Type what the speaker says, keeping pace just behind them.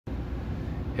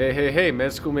Hey,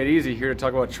 Med School Made Easy here to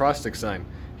talk about Chvostek sign.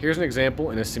 Here's an example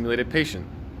in a simulated patient.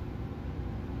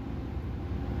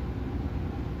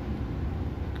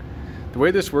 The way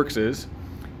this works is,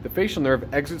 the facial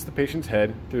nerve exits the patient's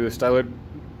head through the styloid,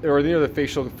 or near the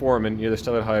facial foramen near the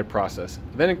styloid process.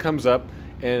 Then it comes up,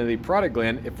 and in the parotid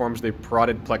gland, it forms the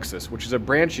parotid plexus, which is a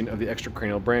branching of the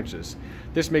extracranial branches.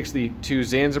 This makes the two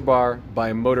Zanzibar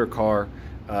bimotor car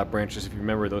branches, if you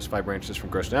remember those 5 branches from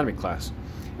gross anatomy class.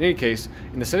 In any case,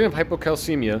 in the setting of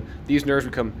hypocalcemia, these nerves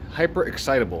become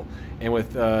hyperexcitable, and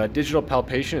with digital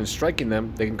palpation and striking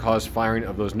them, they can cause firing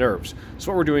of those nerves.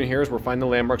 So what we're doing here is we're finding the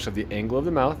landmarks of the angle of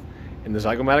the mouth and the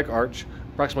zygomatic arch.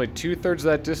 Approximately 2/3 of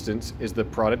that distance is the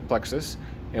parotid plexus,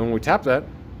 and when we tap that,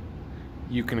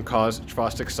 you can cause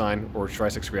Chvostek sign or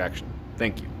Chvostek's reaction.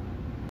 Thank you.